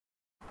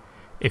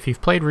If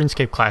you've played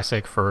RuneScape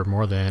Classic for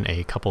more than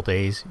a couple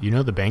days, you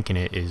know the bank in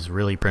it is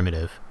really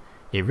primitive.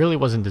 It really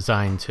wasn't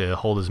designed to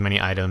hold as many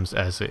items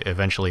as it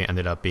eventually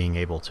ended up being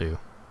able to.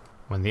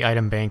 When the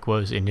item bank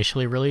was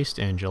initially released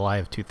in July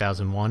of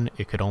 2001,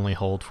 it could only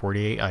hold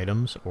 48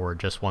 items, or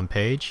just one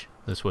page.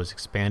 This was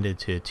expanded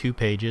to 2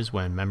 pages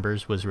when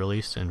Members was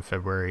released in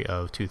February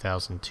of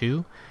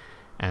 2002.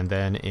 And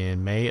then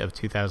in May of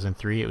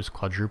 2003 it was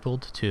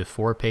quadrupled to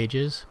 4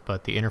 pages,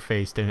 but the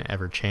interface didn't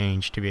ever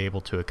change to be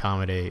able to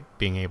accommodate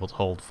being able to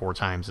hold 4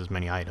 times as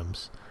many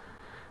items.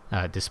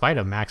 Despite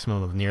a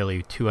maximum of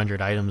nearly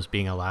 200 items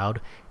being allowed,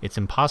 it's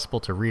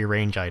impossible to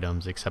rearrange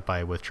items except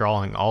by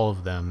withdrawing all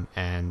of them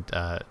and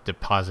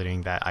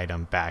depositing that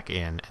item back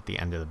in at the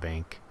end of the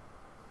bank.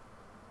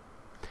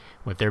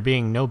 With there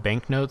being no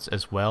banknotes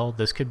as well,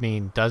 this could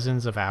mean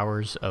dozens of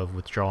hours of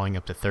withdrawing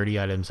up to 30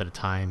 items at a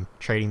time,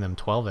 trading them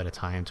 12 at a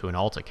time to an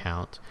alt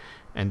account,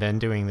 and then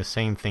doing the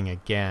same thing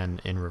again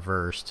in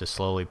reverse to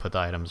slowly put the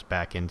items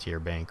back into your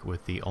bank,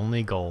 with the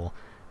only goal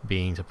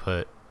being to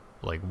put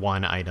like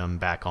 1 item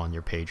back on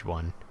your page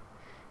 1.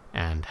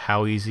 And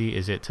how easy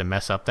is it to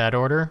mess up that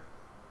order?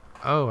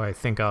 Oh, I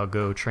think I'll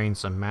go train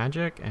some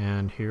magic,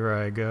 and here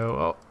I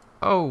go.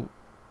 Oh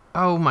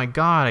my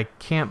god, I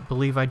can't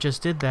believe I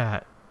just did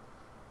that.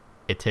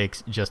 It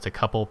takes just a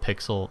couple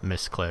pixel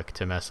misclick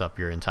to mess up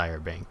your entire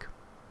bank.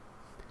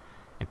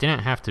 It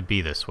didn't have to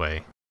be this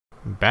way.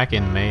 Back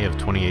in May of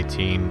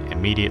 2018,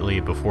 immediately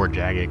before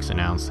Jagex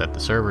announced that the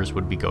servers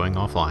would be going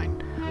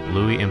offline,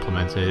 Louis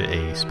implemented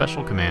a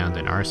special command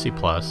in RSC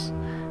Plus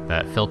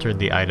that filtered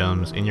the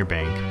items in your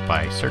bank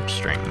by search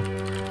string.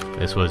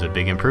 This was a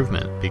big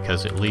improvement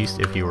because at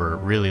least if you were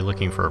really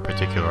looking for a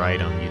particular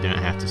item, you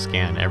didn't have to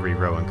scan every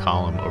row and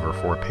column over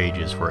 4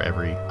 pages for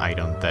every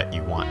item that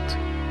you want.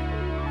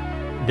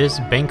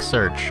 This bank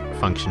search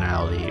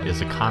functionality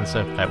is a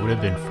concept that would have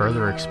been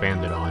further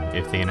expanded on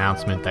if the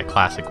announcement that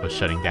Classic was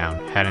shutting down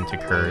hadn't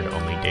occurred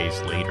only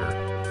days later.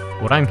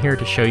 What I'm here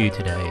to show you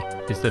today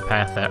is the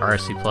path that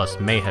RSC Plus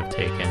may have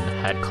taken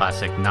had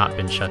Classic not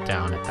been shut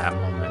down at that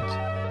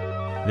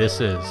moment.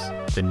 This is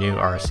the new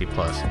RSC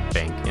Plus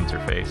bank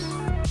interface.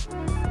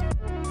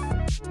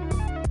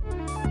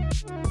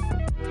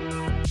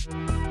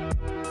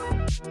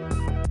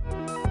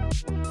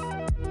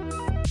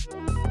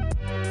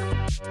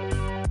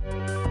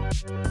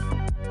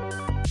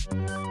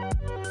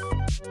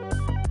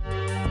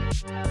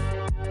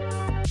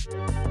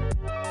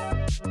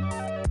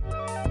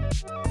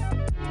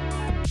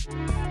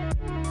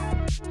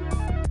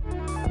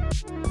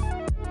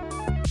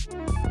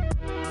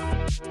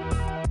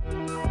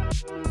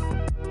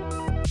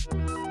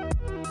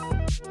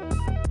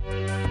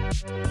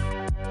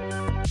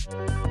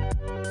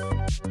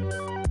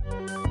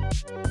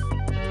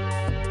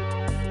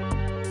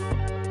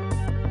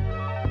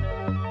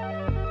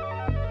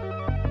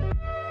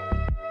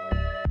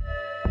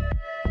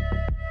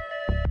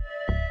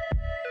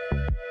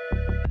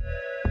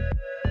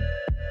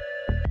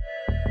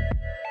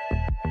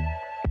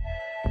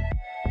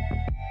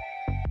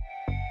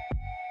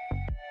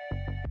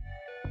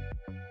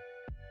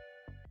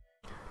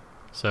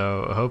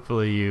 So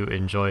hopefully you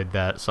enjoyed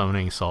that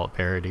Summoning Salt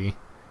parody.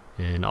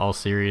 In all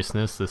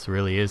seriousness, this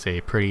really is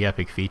a pretty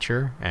epic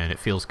feature, and it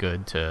feels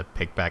good to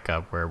pick back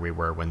up where we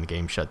were when the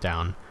game shut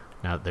down.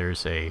 Now that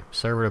there's a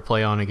server to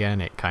play on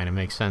again, it kind of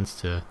makes sense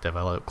to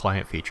develop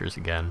client features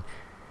again.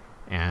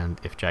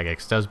 And if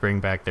Jagex does bring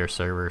back their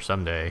server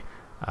someday,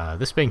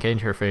 this bank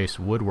interface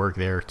would work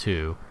there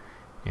too.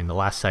 In the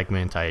last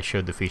segment, I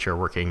showed the feature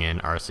working in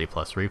RSC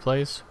Plus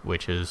replays,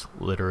 which is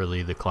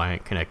literally the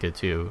client connected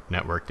to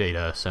network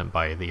data sent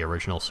by the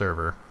original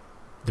server.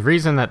 The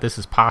reason that this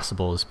is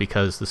possible is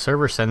because the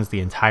server sends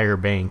the entire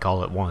bank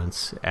all at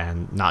once,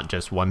 and not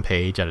just one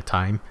page at a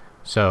time.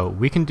 So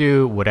we can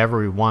do whatever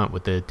we want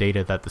with the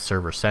data that the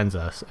server sends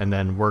us, and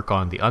then work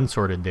on the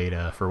unsorted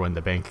data for when the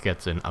bank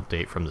gets an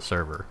update from the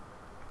server.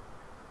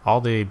 All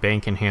the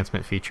bank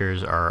enhancement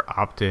features are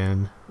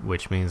opt-in,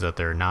 which means that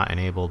they're not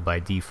enabled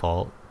by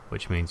default,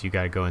 which means you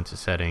gotta go into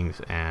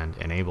settings and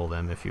enable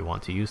them if you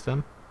want to use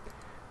them.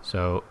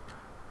 So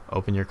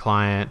open your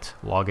client,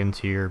 log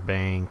into your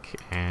bank,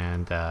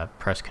 and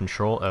press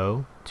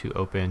Ctrl-O to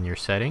open your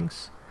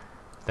settings.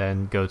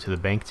 Then go to the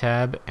bank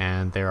tab,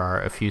 and there are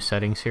a few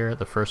settings here.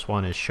 The first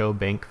one is show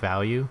bank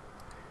value.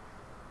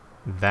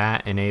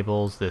 That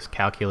enables this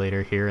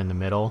calculator here in the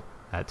middle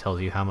that tells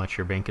you how much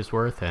your bank is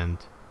worth, and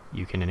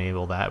you can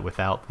enable that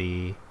without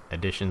the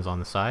additions on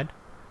the side.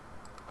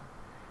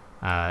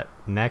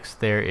 Next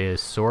there is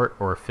sort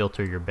or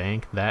filter your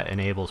bank. That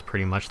enables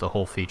pretty much the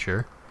whole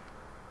feature,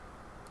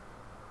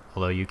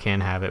 although you can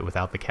have it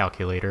without the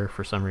calculator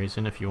for some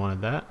reason if you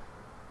wanted that.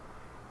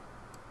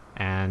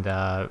 And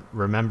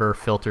remember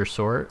filter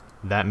sort.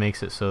 That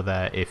makes it so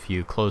that if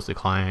you close the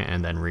client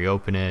and then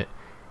reopen it,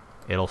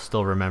 it'll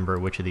still remember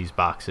which of these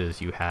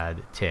boxes you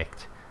had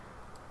ticked.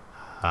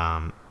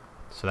 So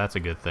that's a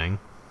good thing.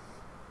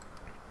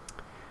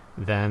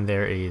 Then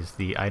there is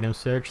the item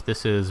search.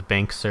 This is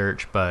bank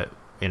search but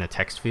in a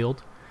text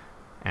field.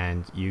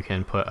 and you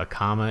can put a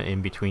comma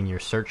in between your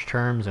search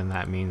terms, and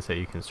that means that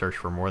you can search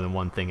for more than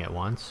one thing at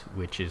once,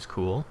 which is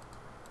cool.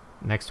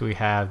 Next we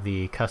have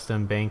the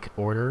custom bank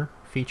order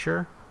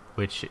feature,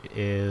 which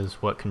is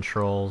what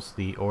controls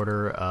the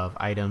order of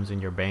items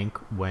in your bank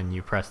when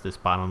you press this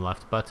bottom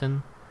left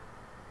button.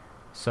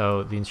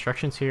 So the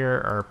instructions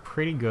here are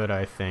pretty good,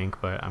 I think,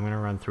 but I'm going to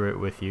run through it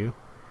with you.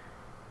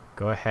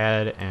 Go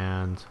ahead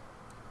and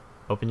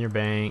open your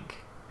bank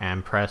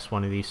and press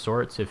one of these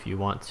sorts if you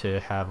want to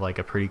have like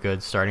a pretty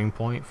good starting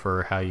point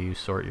for how you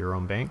sort your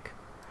own bank.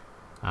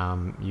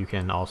 You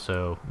can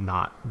also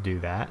not do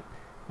that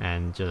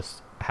and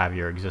just have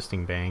your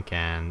existing bank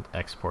and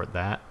export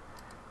that.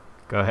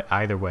 Go ahead,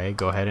 either way,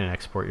 go ahead and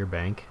export your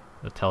bank.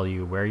 It'll tell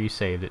you where you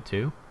saved it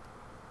to.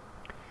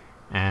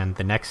 And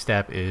the next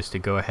step is to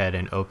go ahead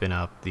and open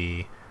up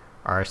the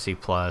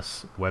RSC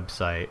Plus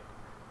website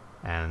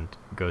and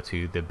go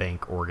to the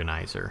bank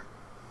organizer.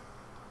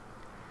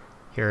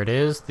 Here it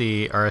is,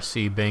 the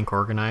RSC Bank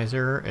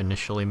Organizer,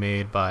 initially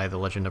made by The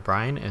Legend of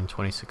Brian in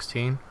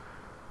 2016.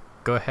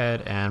 Go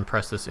ahead and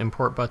press this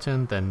import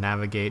button, then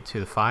navigate to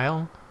the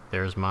file.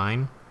 There's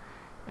mine.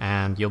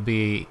 And you'll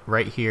be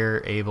right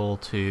here able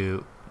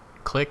to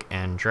click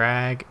and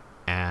drag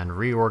and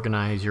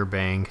reorganize your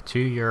bank to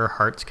your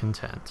heart's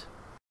content.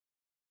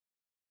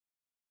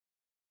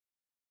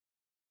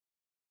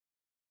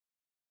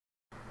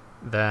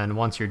 Then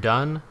once you're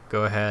done,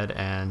 go ahead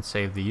and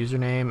save the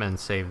username and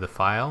save the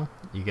file.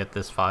 You get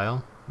this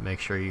file. Make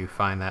sure you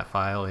find that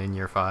file in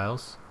your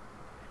files.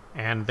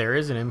 And there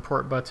is an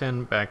import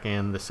button back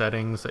in the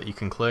settings that you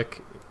can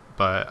click,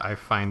 but I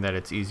find that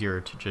it's easier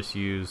to just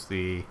use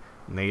the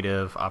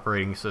native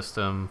operating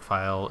system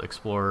file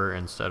explorer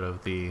instead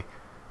of the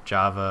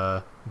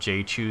Java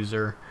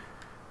JChooser.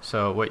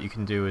 So what you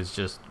can do is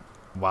just,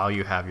 while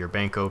you have your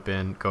bank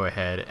open, go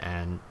ahead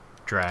and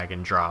drag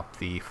and drop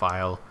the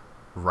file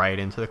right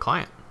into the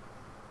client.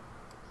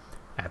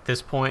 At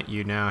this point,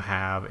 you now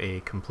have a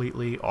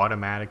completely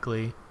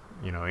automatically,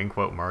 in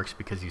quote marks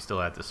because you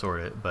still had to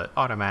sort it, but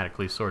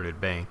automatically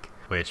sorted bank,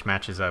 which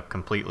matches up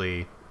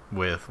completely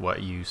with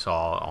what you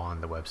saw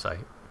on the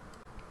website.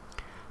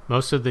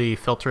 Most of the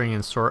filtering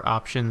and sort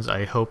options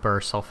I hope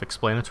are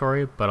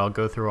self-explanatory, but I'll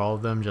go through all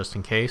of them just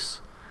in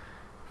case.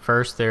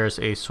 First, there's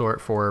a sort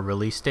for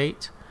release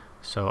date,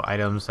 so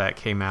items that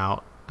came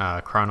out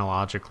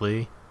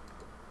chronologically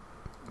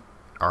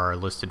are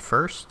listed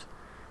first.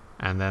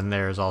 And then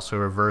there's also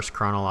reverse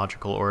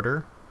chronological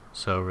order.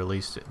 So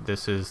released,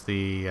 this is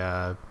the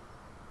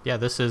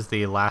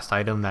last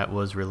item that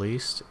was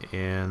released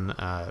in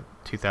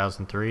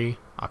 2003,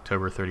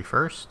 October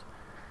 31st.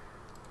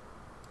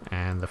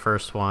 And the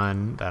first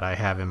one that I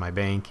have in my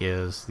bank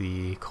is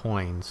the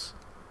coins.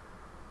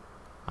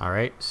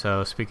 Alright,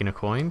 so speaking of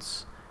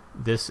coins,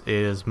 this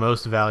is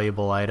most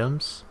valuable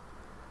items.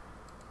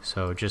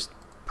 So just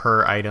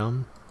per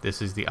item,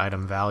 this is the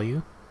item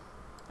value.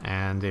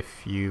 And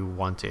if you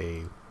want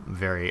a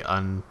very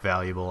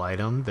unvaluable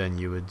item, then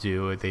you would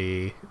do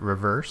the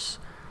reverse.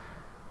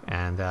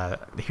 And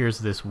here's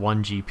this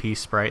 1 GP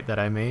sprite that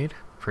I made,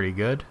 pretty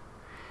good.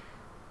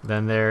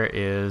 Then there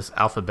is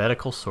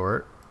alphabetical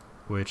sort,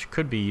 which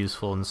could be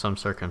useful in some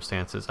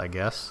circumstances, I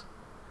guess.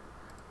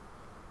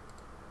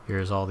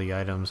 Here's all the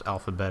items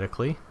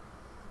alphabetically.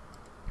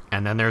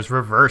 And then there's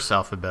reverse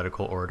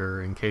alphabetical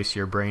order, in case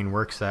your brain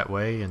works that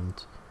way and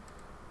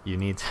you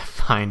need to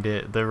find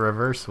it the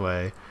reverse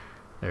way.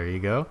 There you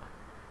go.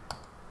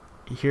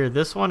 Here,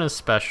 this one is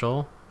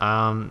special.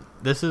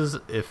 This is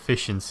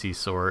efficiency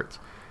sort,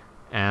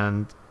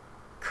 and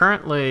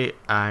currently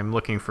I'm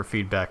looking for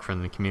feedback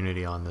from the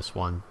community on this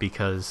one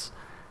because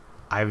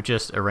I've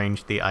just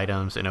arranged the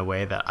items in a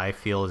way that I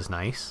feel is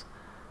nice.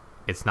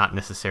 It's not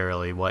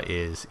necessarily what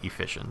is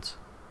efficient.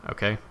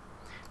 Okay.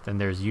 Then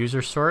there's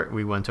user sort.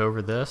 We went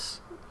over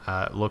this.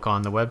 Look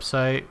on the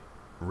website,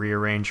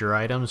 rearrange your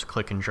items,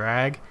 click and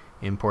drag,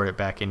 import it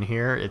back in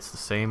here. It's the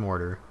same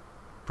order.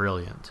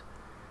 Brilliant.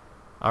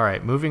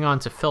 Alright, moving on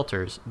to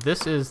filters.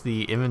 This is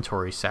the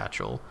inventory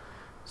satchel.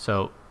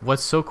 So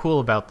what's so cool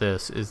about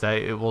this is that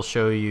it will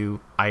show you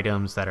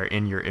items that are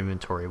in your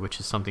inventory, which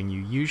is something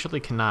you usually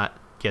cannot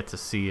get to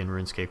see in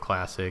RuneScape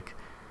Classic.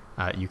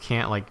 You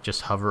can't like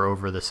just hover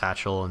over the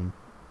satchel and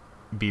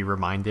be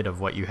reminded of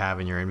what you have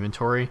in your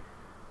inventory.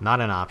 Not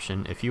an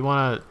option. If you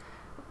want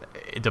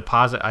to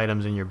deposit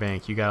items in your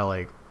bank, you gotta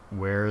like,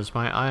 where's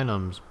my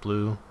items?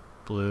 Blue,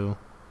 blue,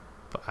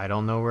 but I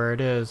don't know where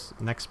it is.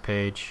 Next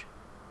page.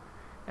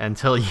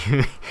 Until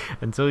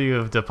you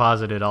have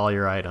deposited all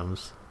your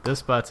items.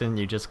 This button,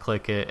 you just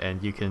click it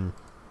and you can,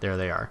 there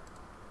they are.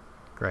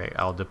 Great,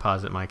 I'll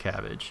deposit my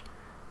cabbage.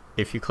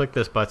 If you click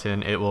this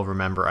button, it will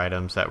remember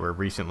items that were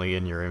recently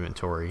in your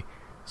inventory.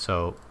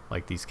 So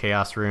like these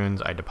chaos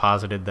runes, I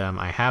deposited them.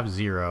 I have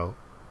 0,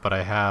 but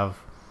I have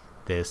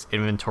this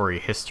inventory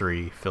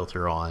history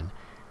filter on,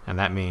 and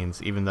that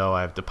means even though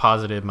I've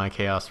deposited my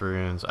chaos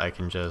runes, I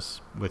can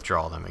just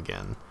withdraw them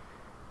again,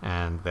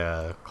 and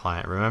the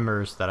client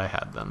remembers that I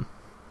had them.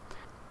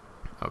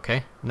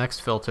 Okay,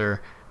 next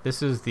filter.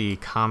 This is the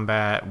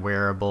combat,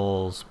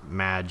 wearables,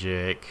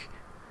 magic,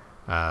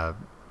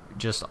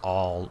 just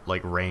all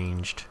like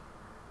ranged.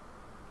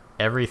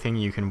 Everything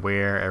you can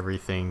wear,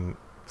 everything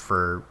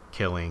for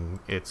killing,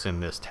 it's in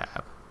this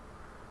tab.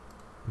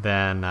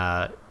 Then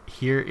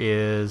here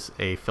is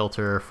a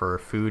filter for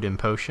food and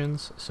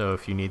potions. So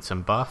if you need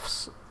some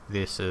buffs,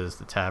 this is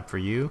the tab for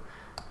you.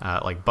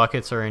 Like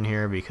buckets are in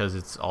here because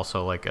it's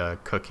also like a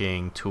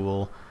cooking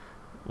tool.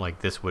 Like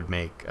this would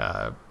make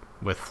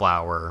with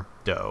flour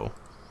dough.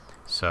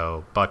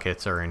 So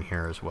buckets are in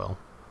here as well.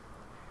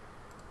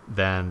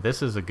 Then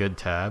this is a good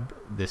tab.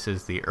 This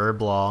is the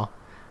herb law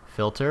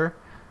filter.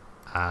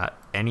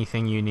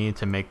 Anything you need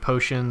to make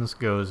potions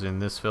goes in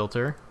this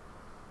filter.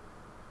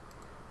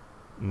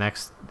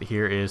 Next,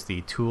 here is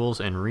the tools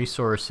and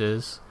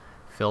resources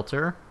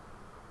filter.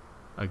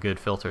 A good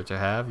filter to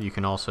have. You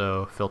can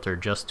also filter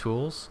just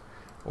tools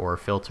or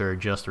filter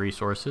just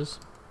resources.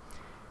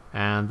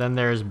 And then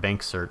there's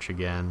bank search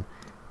again.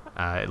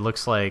 It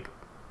looks like,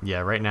 yeah,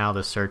 right now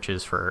the search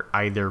is for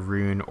either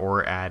rune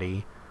or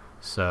addy.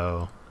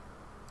 So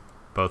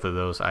both of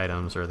those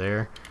items are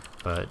there.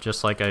 But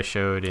just like I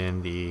showed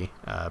in the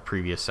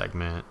previous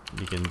segment,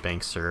 you can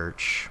bank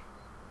search,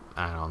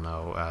 I don't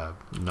know,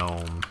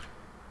 gnome,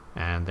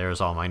 and there's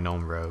all my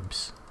gnome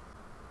robes.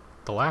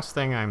 The last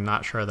thing I'm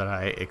not sure that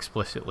I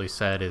explicitly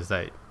said is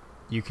that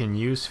you can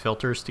use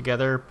filters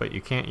together, but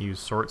you can't use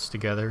sorts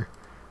together.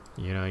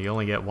 You know, you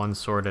only get one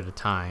sort at a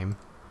time.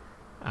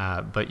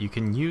 But you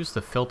can use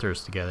the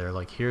filters together.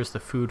 Like here's the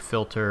food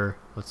filter.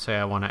 Let's say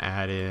I want to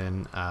add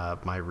in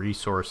my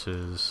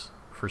resources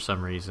for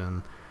some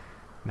reason.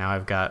 Now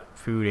I've got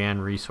food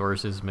and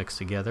resources mixed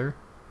together.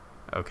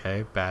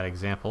 Okay, bad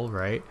example,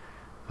 right?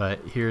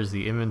 But here's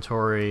the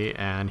inventory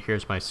and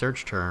here's my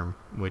search term,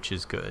 which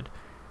is good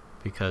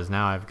because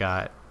now I've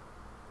got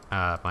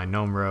my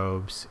gnome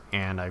robes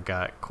and I've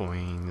got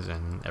coins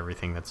and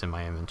everything that's in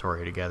my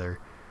inventory together.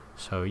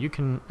 So you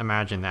can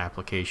imagine the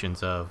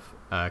applications of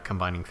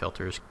combining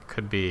filters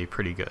could be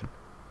pretty good.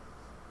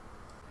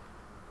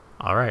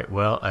 Alright,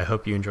 well, I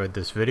hope you enjoyed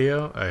this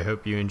video. I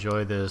hope you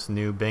enjoy this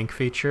new bank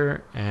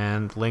feature,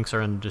 and links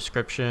are in the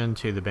description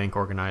to the Bank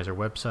Organizer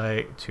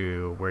website,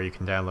 to where you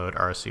can download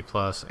RSC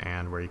Plus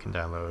and where you can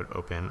download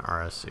Open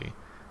RSC.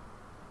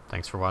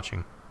 Thanks for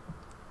watching.